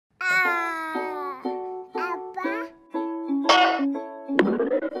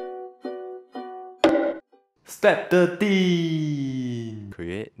Step 13.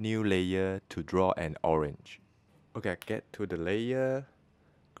 Create new layer to draw an orange. Okay, get to the layer,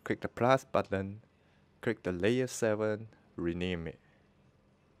 click the plus button, click the layer 7, rename it.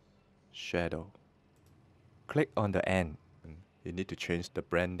 Shadow. Click on the end. You need to change the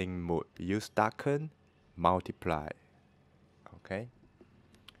blending mode. Use darken, multiply. Okay.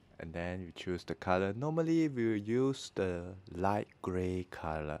 And then you choose the color. Normally we use the light gray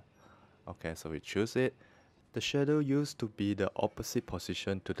color. Okay, so we choose it. The shadow used to be the opposite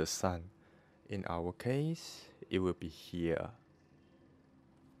position to the sun. In our case, it will be here.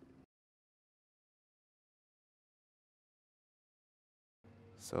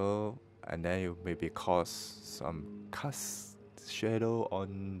 So, and then you maybe cause some cast shadow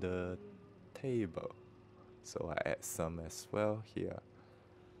on the table. So I add some as well here.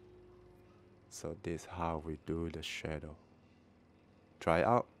 So this is how we do the shadow. Try it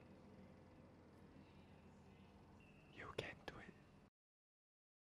out.